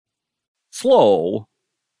slow,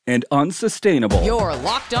 and unsustainable. Your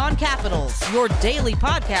Locked On Capitals, your daily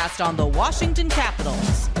podcast on the Washington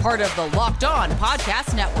Capitals. Part of the Locked On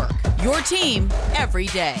Podcast Network, your team every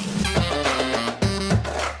day.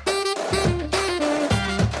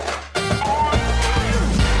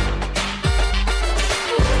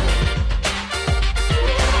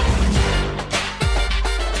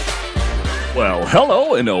 Well,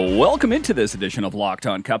 hello and welcome into this edition of Locked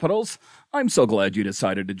On Capitals. I'm so glad you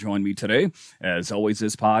decided to join me today. As always,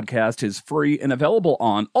 this podcast is free and available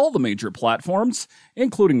on all the major platforms,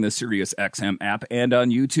 including the SiriusXM app and on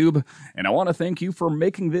YouTube. And I want to thank you for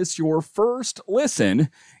making this your first listen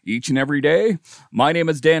each and every day. My name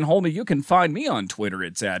is Dan Holme. You can find me on Twitter.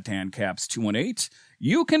 It's at DanCaps218.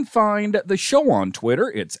 You can find the show on Twitter.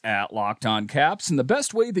 It's at Locked On Caps. And the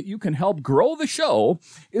best way that you can help grow the show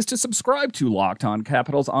is to subscribe to Locked On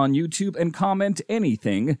Capitals on YouTube and comment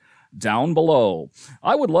anything down below.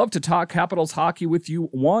 I would love to talk Capitals hockey with you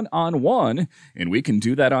one-on-one, and we can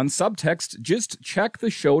do that on subtext. Just check the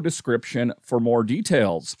show description for more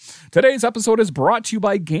details. Today's episode is brought to you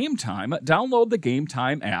by Game Time. Download the Game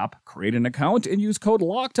Time app, create an account, and use code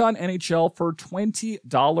LOCKEDONNHL for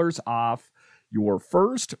 $20 off your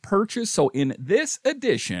first purchase. So in this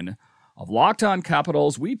edition of Locked On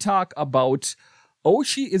Capitals, we talk about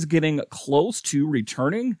Oshie is getting close to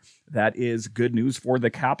returning. That is good news for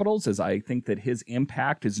the Capitals, as I think that his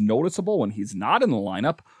impact is noticeable when he's not in the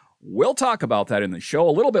lineup. We'll talk about that in the show.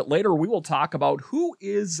 A little bit later, we will talk about who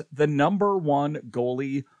is the number one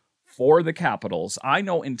goalie for the Capitals. I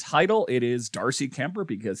know in title it is Darcy Kuemper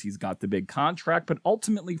because he's got the big contract, but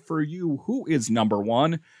ultimately for you, who is number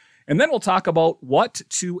one? And then we'll talk about what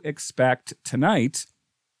to expect tonight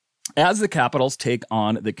as the Capitals take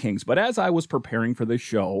on the Kings. But as I was preparing for this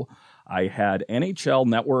show, I had NHL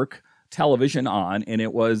Network television on, and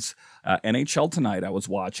it was NHL Tonight. I was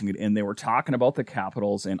watching it, and they were talking about the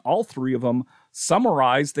Capitals, and all three of them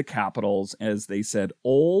summarized the Capitals as they said,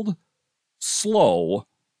 old, slow,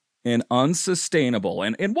 and unsustainable.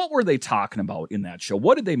 And what were they talking about in that show?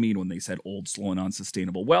 What did they mean when they said old, slow, and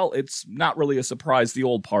unsustainable? Well, it's not really a surprise, the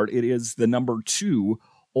old part. It is the number 2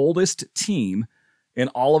 oldest team in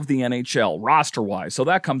all of the NHL, roster-wise. So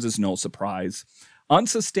that comes as no surprise.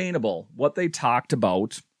 Unsustainable, what they talked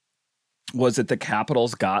about was that the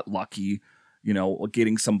Capitals got lucky,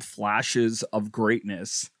 getting some flashes of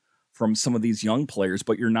greatness from some of these young players,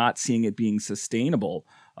 but you're not seeing it being sustainable.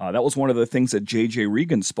 That was one of the things that J.J.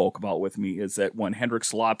 Regan spoke about with me, is that when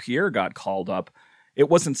Hendrix Lapierre got called up, it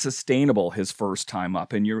wasn't sustainable his first time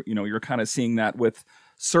up. And you're kind of seeing that with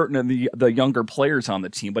certain of the younger players on the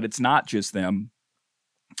team, but it's not just them.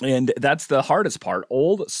 And that's the hardest part,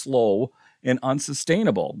 old, slow, and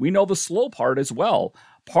unsustainable. We know the slow part as well.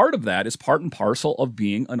 Part of that is part and parcel of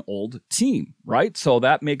being an old team, right? So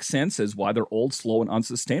that makes sense as why they're old, slow, and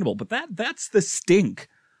unsustainable. But that's the stink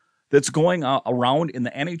that's going around in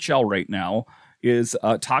the NHL right now, is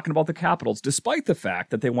talking about the Capitals, despite the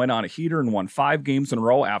fact that they went on a heater and won 5 games in a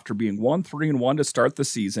row after being 1-3-1 to start the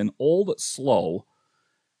season. Old, slow,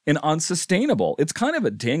 and unsustainable. It's kind of a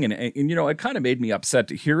ding, and it kind of made me upset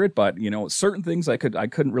to hear it, but certain things I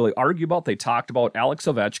couldn't really argue about. They talked about Alex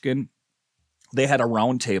Ovechkin. They had a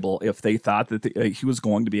round table if they thought that he was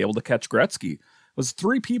going to be able to catch Gretzky. It was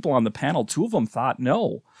 3 people on the panel. 2 of them thought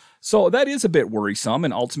no. So that is a bit worrisome,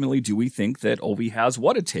 and ultimately, do we think that Ovi has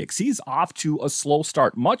what it takes? He's off to a slow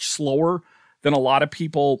start, much slower than a lot of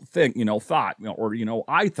people thought,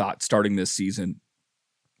 I thought starting this season.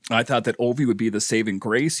 I thought that Ovi would be the saving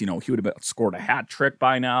grace. He would have scored a hat trick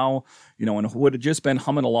by now, and would have just been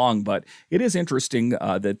humming along. But it is interesting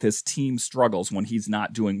that this team struggles when he's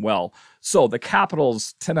not doing well. So the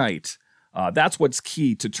Capitals tonight, that's what's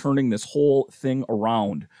key to turning this whole thing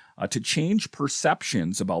around, to change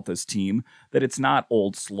perceptions about this team, that it's not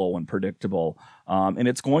old, slow, and predictable. And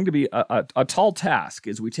it's going to be a tall task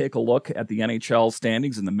as we take a look at the NHL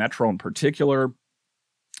standings in the Metro in particular.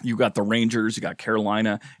 You got the Rangers, you got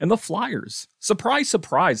Carolina, and the Flyers. Surprise,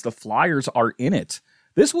 surprise, the Flyers are in it.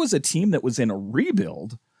 This was a team that was in a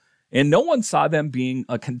rebuild, and no one saw them being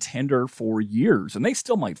a contender for years, and they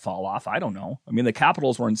still might fall off. I don't know. I mean, the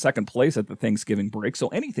Capitals were in second place at the Thanksgiving break, so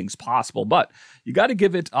anything's possible, but you got to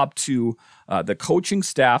give it up to the coaching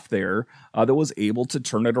staff there that was able to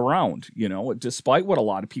turn it around. Despite what a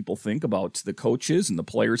lot of people think about the coaches and the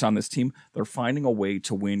players on this team, they're finding a way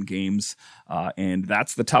to win games, and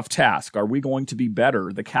that's the tough task. Are we going to be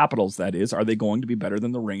better? The Capitals, that is. Are they going to be better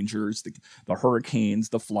than the Rangers, the Hurricanes,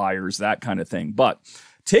 the Flyers, that kind of thing? But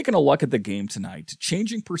taking a look at the game tonight,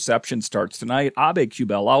 changing perception starts tonight.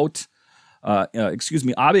 Abe-Kubel out.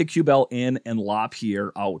 Abe-Kubel in and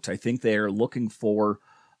Lapierre out. I think they are looking for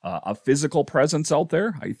a physical presence out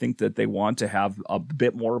there. I think that they want to have a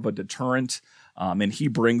bit more of a deterrent, and he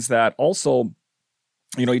brings that. Also,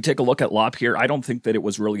 you take a look at Lapierre. I don't think that it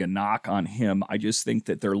was really a knock on him. I just think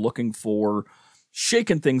that they're looking for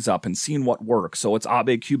shaking things up and seeing what works. So it's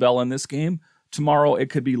Aube-Kubel in this game. Tomorrow it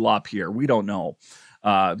could be Lapierre. We don't know.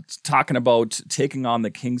 Talking about taking on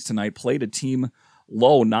the Kings tonight, played a team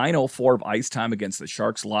low 9:04 of ice time against the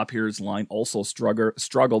Sharks. Lapierre's line also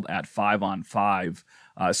struggled at 5-on-5.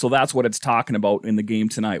 So that's what it's talking about in the game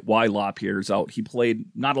tonight. Why Lapierre's out. He played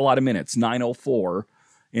not a lot of minutes, 9:04.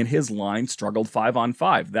 And his line struggled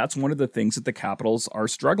 5-on-5. That's one of the things that the Capitals are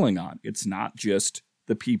struggling on. It's not just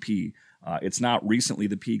the PP. It's not recently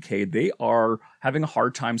the PK. They are having a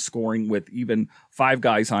hard time scoring with even 5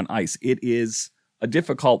 guys on ice. It is a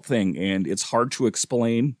difficult thing, and it's hard to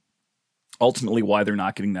explain ultimately why they're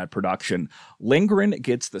not getting that production. Lindgren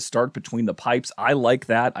gets the start between the pipes. I like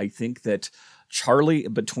that. I think that Charlie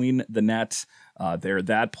between the net there,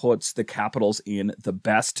 that puts the Capitals in the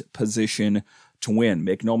best position to win.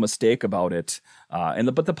 Make no mistake about it.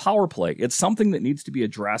 But the power play, it's something that needs to be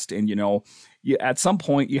addressed. And, at some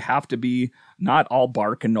point you have to be not all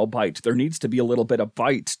bark and no bite. There needs to be a little bit of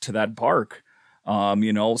bite to that bark.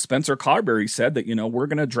 Spencer Carberry said that, we're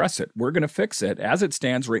going to address it. We're going to fix it. As it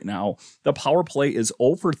stands right now, the power play is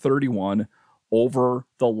 0-for-31 over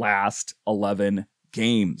the last 11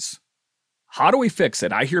 games. How do we fix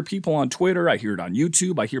it? I hear people on Twitter. I hear it on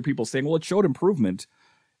YouTube. I hear people saying, well, it showed improvement.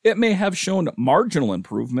 It may have shown marginal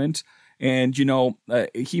improvement. And,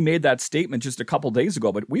 he made that statement just a couple days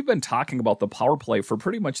ago, but we've been talking about the power play for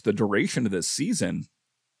pretty much the duration of this season.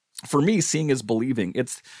 For me, seeing is believing.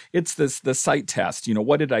 It's the sight test.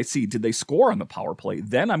 What did I see? Did they score on the power play?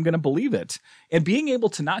 Then I'm going to believe it. And being able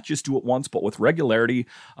to not just do it once, but with regularity,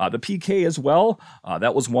 the PK as well.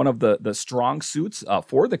 That was one of the strong suits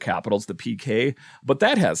for the Capitals, the PK, but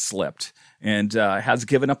that has slipped and has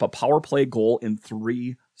given up a power play goal in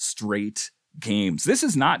 3 straight games. This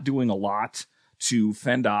is not doing a lot to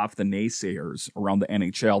fend off the naysayers around the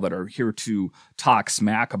NHL that are here to talk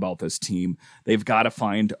smack about this team. They've got to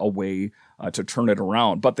find a way to turn it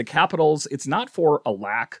around. But the Capitals, it's not for a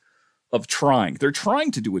lack of trying. They're trying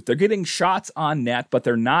to do it. They're getting shots on net, but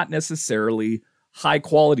they're not necessarily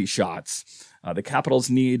high-quality shots. The Capitals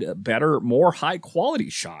need better, more high-quality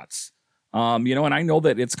shots. And I know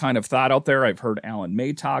that it's kind of thought out there. I've heard Alan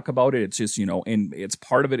May talk about it. It's just, and it's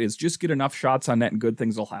part of it is just get enough shots on net and good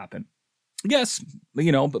things will happen. Yes,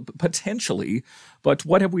 potentially. But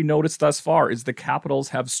what have we noticed thus far is the Capitals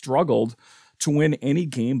have struggled to win any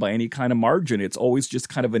game by any kind of margin. It's always just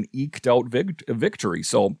kind of an eked out victory.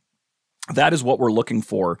 So that is what we're looking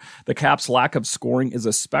for. The Caps' lack of scoring is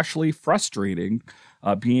especially frustrating,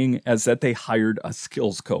 being as that they hired a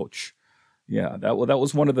skills coach. Yeah, that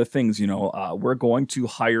was one of the things, we're going to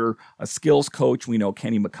hire a skills coach. We know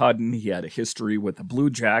Kenny McCudden. He had a history with the Blue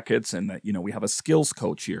Jackets, and that, we have a skills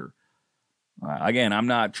coach here. Again, I'm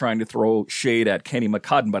not trying to throw shade at Kenny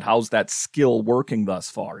McCudden, but how's that skill working thus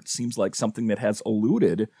far? It seems like something that has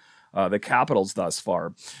eluded the Capitals thus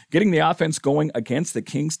far. Getting the offense going against the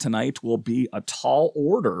Kings tonight will be a tall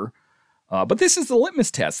order, but this is the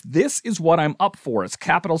litmus test. This is what I'm up for as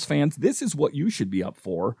Capitals fans. This is what you should be up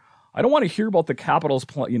for. I don't want to hear about the Capitals,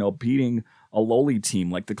 beating a lowly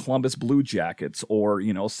team like the Columbus Blue Jackets, or,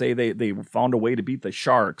 say they found a way to beat the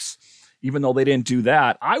Sharks, even though they didn't do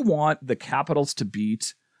that. I want the Capitals to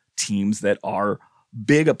beat teams that are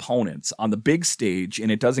big opponents on the big stage, and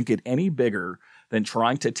it doesn't get any bigger than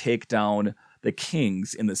trying to take down the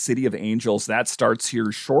Kings in the City of Angels. That starts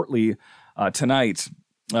here shortly tonight.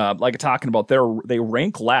 Like talking about, they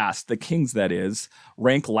rank last, the Kings that is,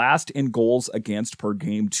 rank last in goals against per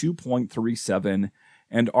game, 2.37,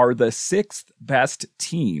 and are the 6th best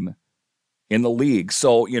team in the league.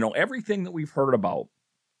 So, everything that we've heard about,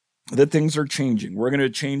 that things are changing. We're going to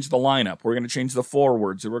change the lineup. We're going to change the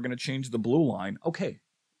forwards. We're going to change the blue line. Okay,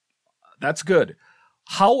 that's good.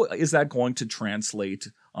 How is that going to translate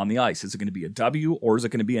on the ice? Is it going to be a W or is it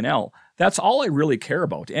going to be an L? That's all I really care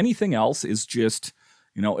about. Anything else is just,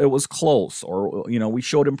 it was close, or, we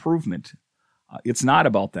showed improvement. It's not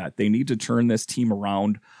about that. They need to turn this team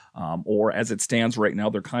around, or as it stands right now,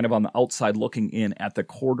 they're kind of on the outside looking in at the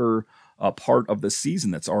quarter part of the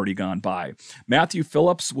season that's already gone by. Matthew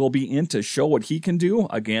Phillips will be in to show what he can do.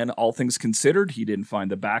 Again, all things considered, he didn't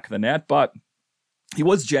find the back of the net, but he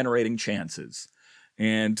was generating chances.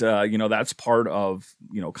 And, that's part of,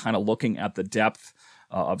 kind of looking at the depth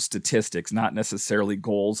of statistics, not necessarily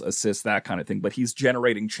goals, assists, that kind of thing, but he's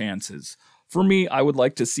generating chances. For me, I would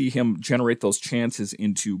like to see him generate those chances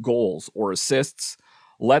into goals or assists,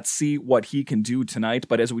 Let's see what he can do tonight.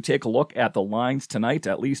 But as we take a look at the lines tonight,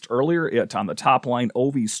 at least earlier, it's on the top line,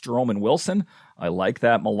 Ovi, Strome, and Wilson. I like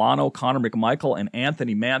that. Milano, Connor McMichael, and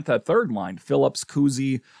Anthony Mantha. Third line, Phillips,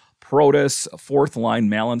 Kuzi, Protas. Fourth line,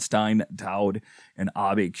 Malenstein, Dowd, and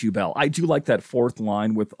Abe Kubel. I do like that fourth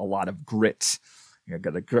line with a lot of grit. I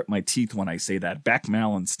got to grit my teeth when I say that. Beck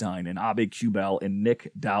Malenstein and Abe Kubel and Nick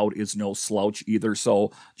Dowd is no slouch either.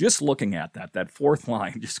 So just looking at that fourth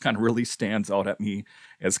line just kind of really stands out at me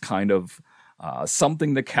as kind of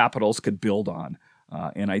something the Capitals could build on.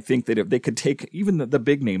 And I think that if they could take even the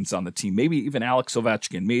big names on the team, maybe even Alex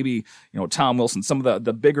Ovechkin, maybe, Tom Wilson, some of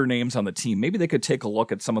the bigger names on the team, maybe they could take a look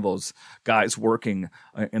at some of those guys working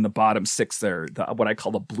in the bottom six there, what I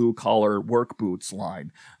call the blue collar work boots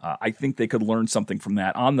line. I think they could learn something from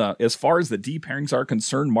that. As far as the D pairings are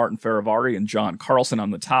concerned, Martin Feravari and John Carlson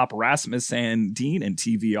on the top, Rasmus Sandin and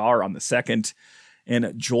TVR on the second,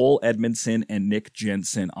 and Joel Edmondson and Nick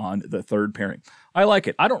Jensen on the third pairing. I like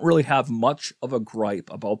it. I don't really have much of a gripe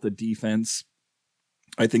about the defense.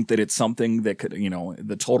 I think that it's something that could,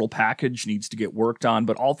 the total package needs to get worked on,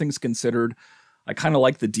 but all things considered, I kind of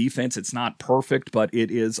like the defense. It's not perfect, but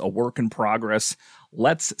it is a work in progress.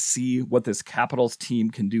 Let's see what this Capitals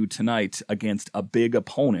team can do tonight against a big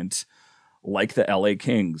opponent like the LA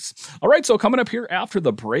Kings. All right, so coming up here after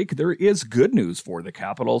the break, there is good news for the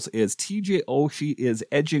Capitals as TJ Oshie is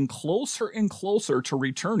edging closer and closer to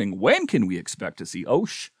returning. When can we expect to see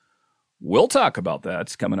Osh? We'll talk about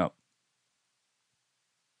that coming up.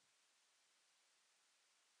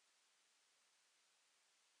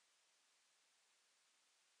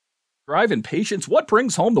 Drive and patience. What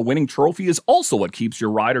brings home the winning trophy is also what keeps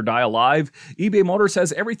your ride or die alive. eBay Motors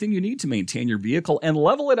has everything you need to maintain your vehicle and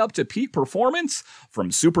level it up to peak performance. From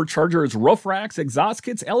superchargers, roof racks, exhaust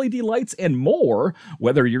kits, LED lights, and more.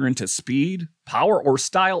 Whether you're into speed, power, or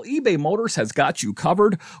style, eBay Motors has got you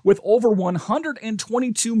covered. With over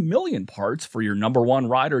 122 million parts for your number one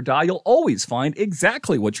ride or die, you'll always find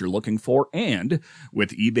exactly what you're looking for. And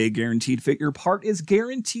with eBay Guaranteed Fit, your part is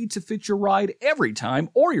guaranteed to fit your ride every time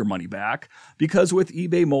or your money back. Because with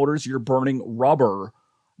eBay Motors, you're burning rubber,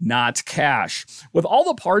 not cash. With all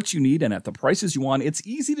the parts you need and at the prices you want, it's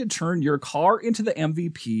easy to turn your car into the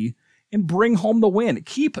MVP and bring home the win.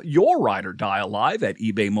 Keep your ride or die alive at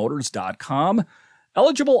ebaymotors.com.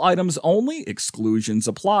 Eligible items only. Exclusions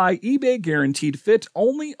apply. eBay Guaranteed Fit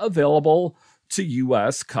only available to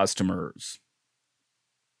U.S. customers.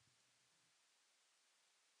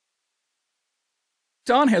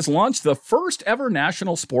 Locked On has launched the first ever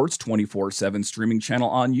national sports 24/7 streaming channel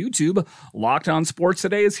on YouTube. Locked On Sports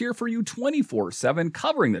Today is here for you 24/7,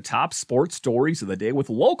 covering the top sports stories of the day with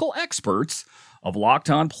local experts of Locked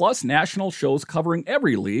On, plus national shows covering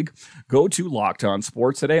every league. Go to Locked On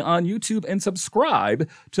Sports Today on YouTube and subscribe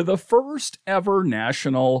to the first ever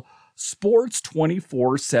national sports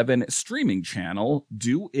 24/7 streaming channel.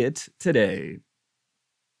 Do it today.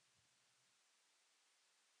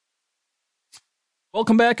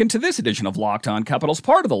 Welcome back into this edition of Locked On Capitals,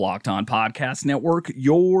 part of the Locked On Podcast Network,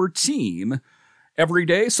 your team every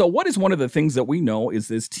day. So what is one of the things that we know is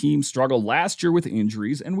this team struggled last year with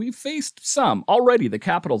injuries, and we've faced some already, the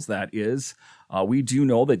Capitals that is. We do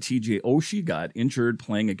know that TJ Oshie got injured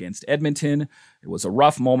playing against Edmonton. It was a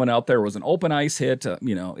rough moment out there. It was an open ice hit.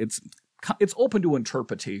 It's open to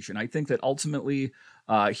interpretation. I think that ultimately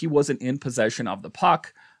he wasn't in possession of the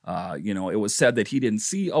puck. It was said that he didn't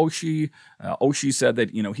see Oshie. Oshie said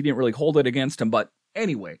that, he didn't really hold it against him. But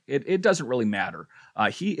anyway, it doesn't really matter.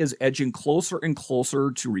 He is edging closer and closer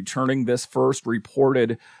to returning. This first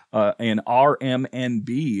reported in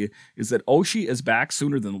RMNB is that Oshie is back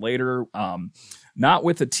sooner than later, not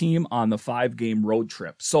with the team on the 5-game road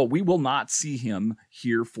trip. So we will not see him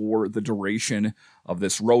here for the duration of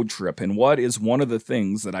this road trip. And what is one of the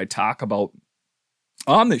things that I talk about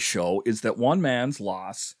on this show is that one man's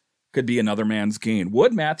loss could be another man's gain.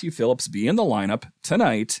 Would Matthew Phillips be in the lineup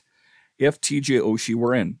tonight if TJ Oshie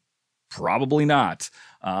were in? Probably not.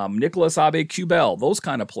 Nicholas Aube-Kubel, those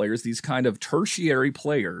kind of players, these kind of tertiary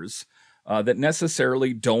players that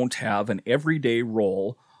necessarily don't have an everyday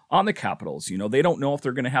role on the Capitals. They don't know if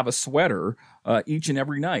they're going to have a sweater each and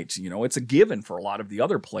every night. It's a given for a lot of the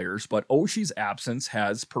other players, but Oshie's absence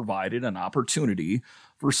has provided an opportunity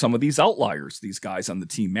for some of these outliers, these guys on the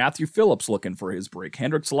team. Matthew Phillips looking for his break.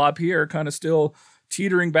 Hendrix Lapierre kind of still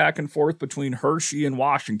teetering back and forth between Hershey and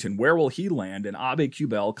Washington. Where will he land? And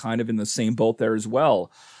Aube-Kubel kind of in the same boat there as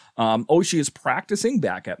well. Oshie is practicing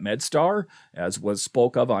back at MedStar, as was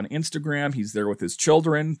spoke of on Instagram. He's there with his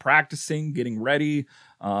children, practicing, getting ready.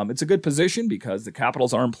 It's a good position because the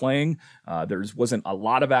Capitals aren't playing. There wasn't a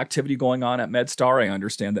lot of activity going on at MedStar. I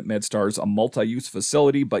understand that MedStar is a multi-use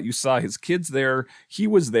facility, but you saw his kids there. He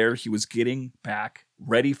was there. He was getting back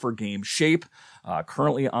ready for game shape.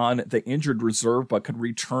 Currently on the injured reserve, but could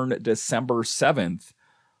return December 7th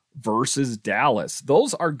versus Dallas.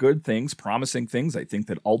 Those are good things, promising things. I think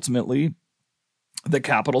that ultimately the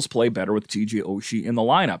Capitals play better with TJ Oshie in the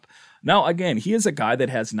lineup. Now, again, he is a guy that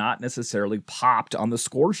has not necessarily popped on the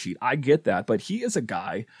score sheet. I get that, but he is a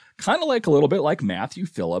guy kind of like a little bit like Matthew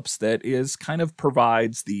Phillips that is kind of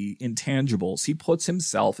provides the intangibles. He puts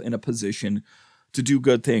himself in a position to do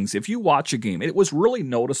good things. If you watch a game, it was really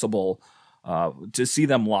noticeable to see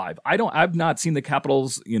them live. I've not seen the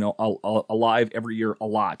Capitals, alive every year a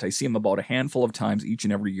lot. I see them about a handful of times each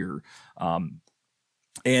and every year.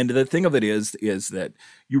 And the thing of it is that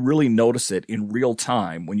you really notice it in real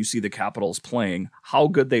time when you see the Capitals playing, how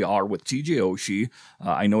good they are with TJ Oshie.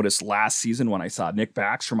 I noticed last season when I saw Nick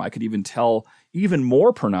Backstrom, I could even tell even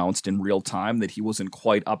more pronounced in real time that he wasn't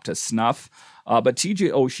quite up to snuff. But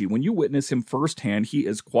TJ Oshie, when you witness him firsthand, he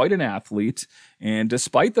is quite an athlete. And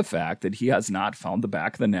despite the fact that he has not found the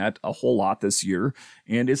back of the net a whole lot this year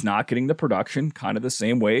and is not getting the production kind of the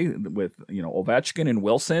same way with, Ovechkin and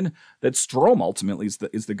Wilson, that Strome ultimately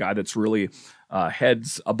is the guy that's really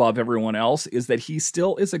heads above everyone else, is that he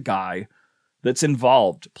still is a guy that's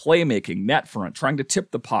involved, playmaking, net front, trying to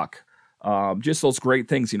tip the puck. Just those great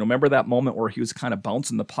things. Remember that moment where he was kind of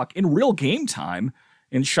bouncing the puck in real game time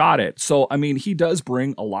and shot it. So, he does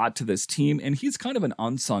bring a lot to this team, and he's kind of an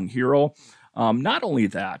unsung hero. Not only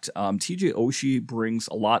that, TJ Oshie brings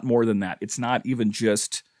a lot more than that. It's not even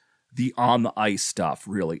just the on the ice stuff,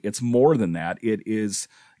 really. It's more than that. It is,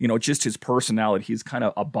 just his personality. He's kind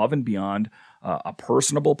of above and beyond a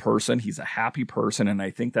personable person. He's a happy person, and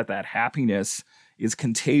I think that happiness is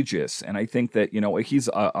contagious. And I think that, he's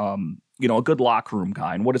a good locker room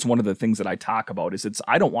guy. And what is one of the things that I talk about is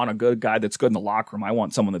I don't want a good guy that's good in the locker room. I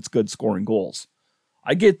want someone that's good scoring goals.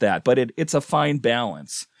 I get that, but it's a fine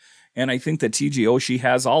balance. And I think that TJ Oshie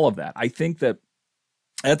has all of that. I think that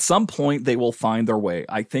at some point they will find their way.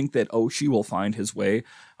 I think that Oshie will find his way.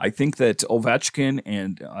 I think that Ovechkin,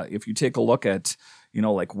 and if you take a look at,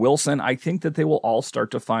 like Wilson, I think that they will all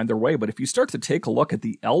start to find their way. But if you start to take a look at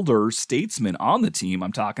the elder statesmen on the team,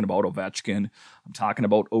 I'm talking about Ovechkin, I'm talking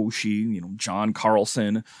about Oshie, John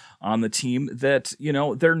Carlson on the team, that,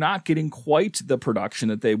 they're not getting quite the production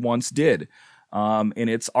that they once did. And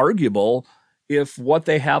it's arguable if what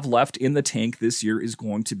they have left in the tank this year is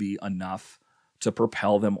going to be enough to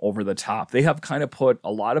propel them over the top. They have kind of put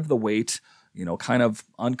a lot of the weight, kind of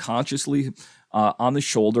unconsciously on the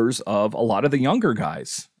shoulders of a lot of the younger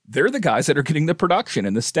guys. They're the guys that are getting the production,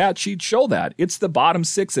 and the stat sheets show that. It's the bottom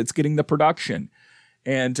six that's getting the production.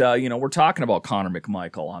 And, we're talking about Connor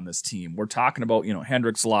McMichael on this team. We're talking about,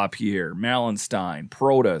 Hendrix Lapierre, Malenstein,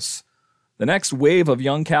 Protas. The next wave of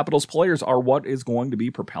young Capitals players are what is going to be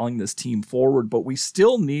propelling this team forward, but we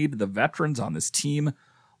still need the veterans on this team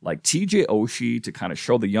like TJ Oshie to kind of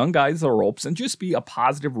show the young guys the ropes and just be a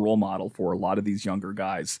positive role model for a lot of these younger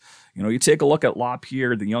guys. You take a look at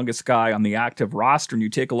Lapierre, the youngest guy on the active roster, and you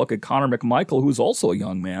take a look at Connor McMichael, who's also a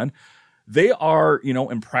young man. They are,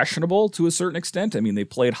 impressionable to a certain extent. They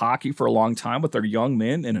played hockey for a long time, but they're young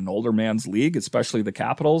men in an older man's league, especially the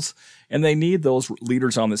Capitals, and they need those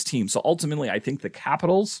leaders on this team. So ultimately, I think the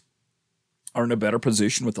Capitals are in a better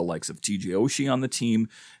position with the likes of TJ Oshie on the team.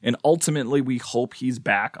 And ultimately, we hope he's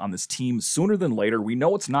back on this team sooner than later. We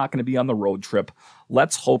know it's not going to be on the road trip.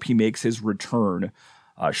 Let's hope he makes his return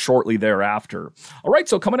shortly thereafter. All right,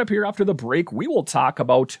 so coming up here after the break, we will talk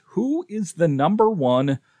about who is the number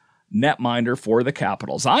one netminder for the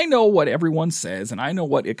Capitals. I know what everyone says, and I know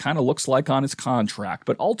what it kind of looks like on his contract,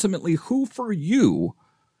 but ultimately, who for you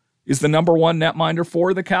is the number one netminder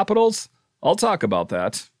for the Capitals? I'll talk about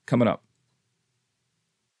that coming up.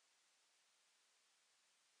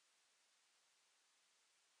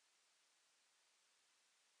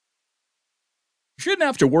 Shouldn't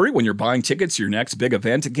have to worry when you're buying tickets to your next big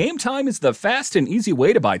event. Game Time is the fast and easy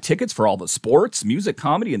way to buy tickets for all the sports, music,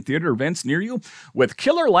 comedy, and theater events near you. With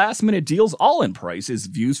killer last-minute deals, all-in prices,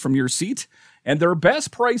 views from your seat, and their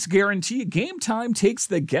best price guarantee, Game Time takes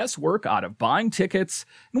the guesswork out of buying tickets.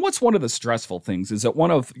 And what's one of the stressful things is that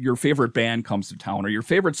one of your favorite band comes to town or your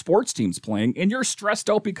favorite sports team's playing, and you're stressed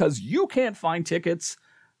out because you can't find tickets.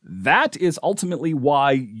 That is ultimately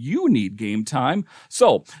why you need Game Time.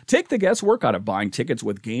 So take the guesswork out of buying tickets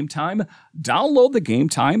with Game Time. Download the Game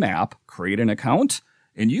Time app, create an account,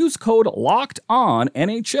 and use code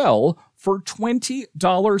LOCKEDONNHL for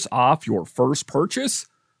 $20 off your first purchase.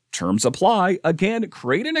 Terms apply. Again,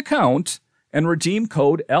 create an account and redeem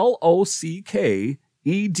code LOCKEDONNHL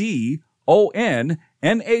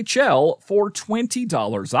for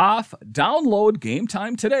 $20 off. Download Game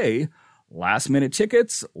Time today. Last minute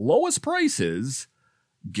tickets, lowest prices,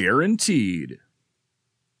 guaranteed.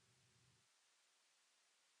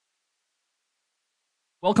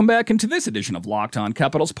 Welcome back into this edition of Locked On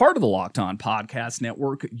Capitals, part of the Locked On Podcast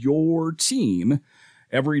Network, your team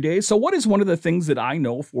every day. So what is one of the things that I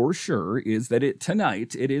know for sure is that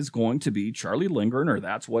tonight it is going to be Charlie Lindgren, or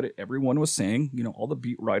that's what everyone was saying. You know, all the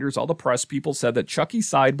beat writers, all the press people said that Chucky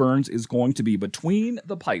Sideburns is going to be between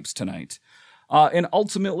the pipes tonight. And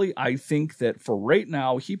ultimately, I think that for right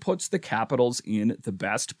now, he puts the Capitals in the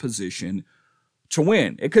best position to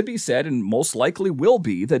win. It could be said, and most likely will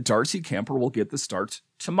be, that Darcy Kuemper will get the start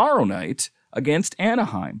tomorrow night against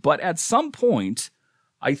Anaheim. But at some point,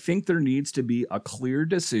 I think there needs to be a clear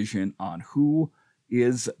decision on who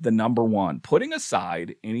is the number one. Putting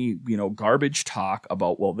aside any, garbage talk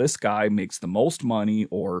about, well, this guy makes the most money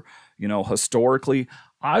or, historically,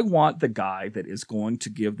 I want the guy that is going to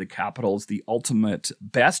give the Capitals the ultimate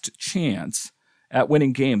best chance at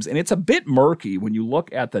winning games. And it's a bit murky when you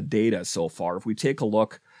look at the data so far. If we take a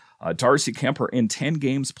look, Darcy Kuemper in 10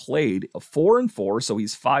 games played, 4-4, so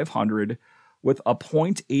he's .500 with a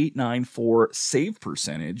 .894 save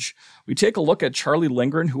percentage. We take a look at Charlie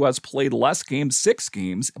Lindgren, who has played less games, 6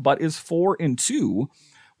 games, but is 4-2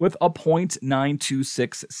 with a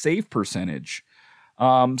 .926 save percentage.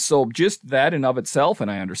 So just that in of itself, and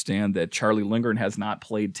I understand that Charlie Lindgren has not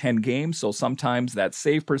played 10 games, so sometimes that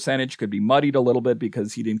save percentage could be muddied a little bit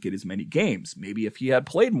because he didn't get as many games. Maybe if he had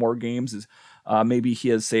played more games, maybe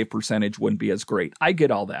his save percentage wouldn't be as great. I get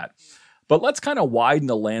all that. But let's kind of widen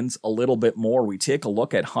the lens a little bit more. We take a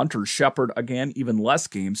look at Hunter Shepard, again, even less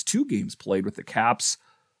games, 2 games played with the Caps,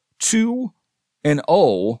 2-0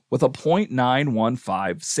 with a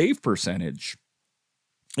 .915 save percentage.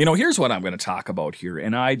 Here's what I'm going to talk about here,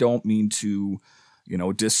 and I don't mean to,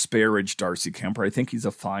 disparage Darcy Kuemper. I think he's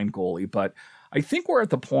a fine goalie, but I think we're at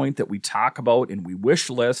the point that we talk about and we wish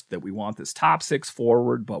list that we want this top 6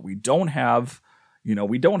 forward, but we don't have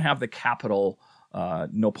the capital,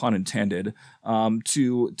 no pun intended,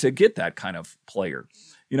 to get that kind of player.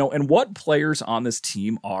 And what players on this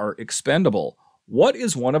team are expendable? What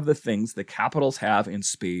is one of the things the Capitals have in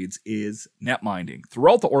spades is net minding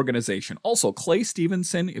throughout the organization. Also, Clay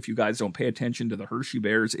Stevenson, if you guys don't pay attention to the Hershey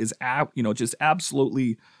Bears, is just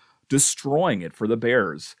absolutely destroying it for the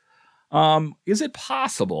Bears. Is it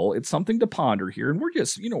possible? It's something to ponder here, and we're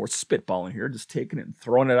just, we're spitballing here, just taking it and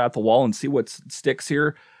throwing it at the wall and see what sticks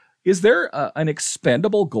here. Is there an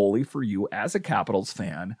expendable goalie for you as a Capitals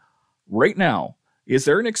fan right now? Is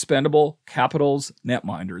there an expendable Capitals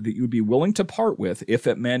netminder that you'd be willing to part with if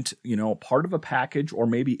it meant, part of a package or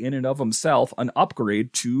maybe in and of himself an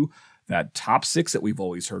upgrade to that top 6 that we've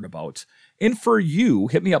always heard about? And for you,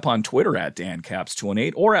 hit me up on Twitter at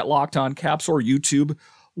DanCaps218 or at Locked On Caps or YouTube,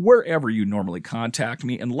 wherever you normally contact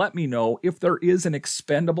me, and let me know if there is an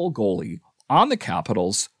expendable goalie on the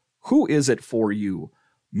Capitals. Who is it for you?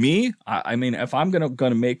 Me? I mean, if I'm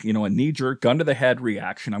gonna make a knee-jerk gun to the head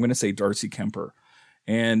reaction, I'm gonna say Darcy Kuemper.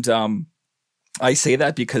 And I say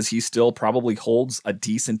that because he still probably holds a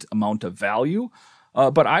decent amount of value.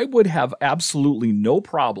 But I would have absolutely no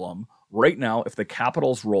problem right now if the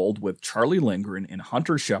Capitals rolled with Charlie Lindgren and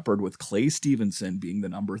Hunter Shepard with Clay Stevenson being the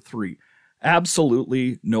number 3.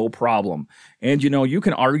 Absolutely no problem. And, you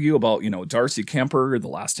can argue about, Darcy Kuemper, the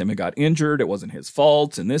last time he got injured, it wasn't his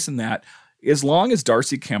fault and this and that. As long as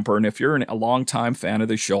Darcy Kuemper, and if you're a longtime fan of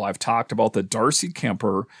the show, I've talked about that Darcy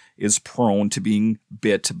Kuemper is prone to being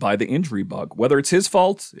bit by the injury bug. Whether it's his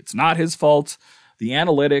fault, it's not his fault. The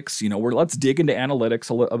analytics, let's dig into analytics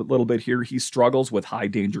a little bit here. He struggles with high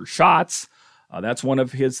danger shots. That's one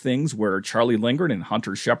of his things where Charlie Lindgren and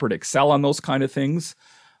Hunter Shepard excel on those kind of things.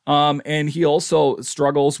 And he also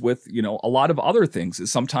struggles with, a lot of other things,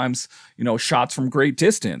 is sometimes, shots from great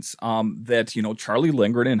distance, that, Charlie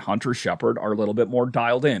Lindgren and Hunter Shepard are a little bit more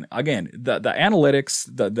dialed in. Again, the analytics,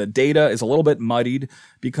 the data is a little bit muddied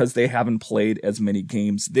because they haven't played as many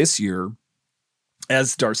games this year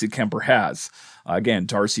as Darcy Kuemper has. Again,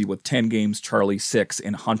 Darcy with 10 games, Charlie 6,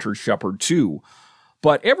 and Hunter Shepard 2.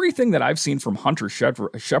 But everything that I've seen from Hunter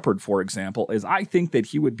Shepard, for example, is I think that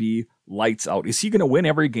he would be lights out. Is he going to win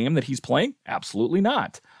every game that he's playing? Absolutely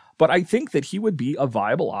not. But I think that he would be a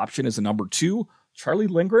viable option as a number 2. Charlie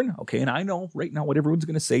Lindgren, okay, and I know right now what everyone's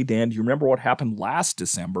going to say, Dan, do you remember what happened last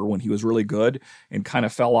December when he was really good and kind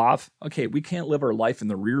of fell off? Okay, we can't live our life in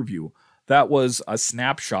the rear view. That was a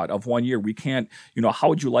snapshot of 1 year. We can't, how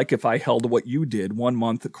would you like if I held what you did 1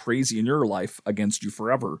 month crazy in your life against you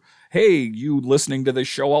forever? Hey, you listening to this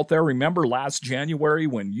show out there, remember last January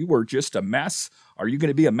when you were just a mess? Are you going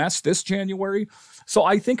to be a mess this January? So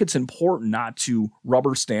I think it's important not to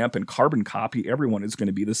rubber stamp and carbon copy everyone is going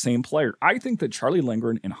to be the same player. I think that Charlie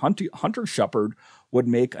Lindgren and Hunter Shepard would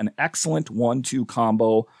make an excellent 1-2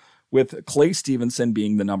 combo with Clay Stevenson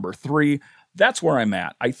being the number 3. That's where I'm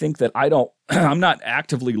at. I think that I'm not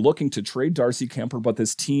actively looking to trade Darcy Kuemper, but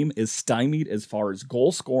this team is stymied as far as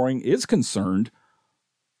goal scoring is concerned.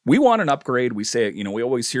 We want an upgrade. We say, we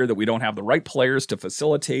always hear that we don't have the right players to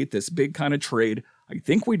facilitate this big kind of trade. I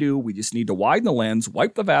think we do. We just need to widen the lens,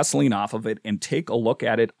 wipe the Vaseline off of it, and take a look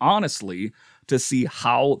at it honestly to see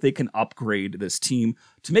how they can upgrade this team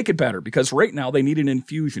to make it better. Because right now they need an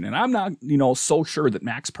infusion. And I'm not, so sure that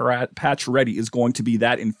Max Pacioretty is going to be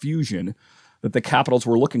that infusion that the Capitals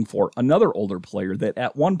were looking for, another older player that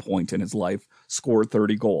at one point in his life scored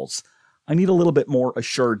 30 goals. I need a little bit more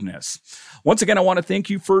assuredness. Once again, I want to thank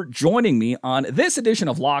you for joining me on this edition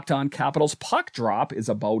of Locked On Capitals. Puck drop is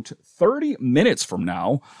about 30 minutes from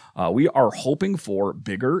now. We are hoping for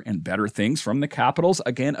bigger and better things from the Capitals.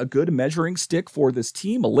 Again, a good measuring stick for this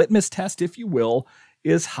team, a litmus test, if you will,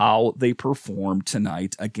 is how they perform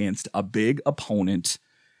tonight against a big opponent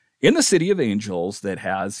in the City of Angels that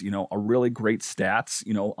has, a really great stats,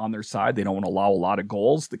 on their side. They don't allow a lot of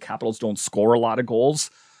goals. The Capitals don't score a lot of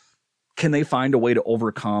goals. Can they find a way to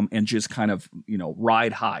overcome and just kind of,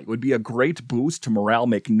 ride high? It would be a great boost to morale.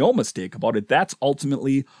 Make no mistake about it. That's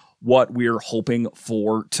ultimately what we're hoping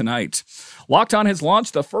for tonight. Locked On has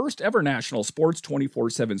launched the first ever national sports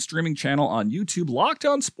 24/7 streaming channel on YouTube. Locked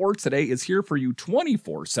On Sports Today is here for you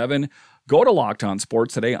 24/7. Go to Locked On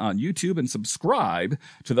Sports Today on YouTube and subscribe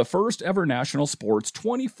to the first ever national sports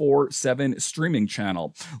 24/7 streaming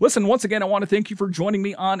channel. Listen, once again, I want to thank you for joining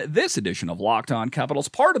me on this edition of Locked On Capitals,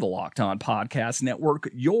 part of the Locked On Podcast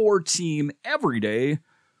Network, your team every day.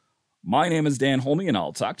 My name is Dan Holme, and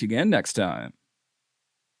I'll talk to you again next time.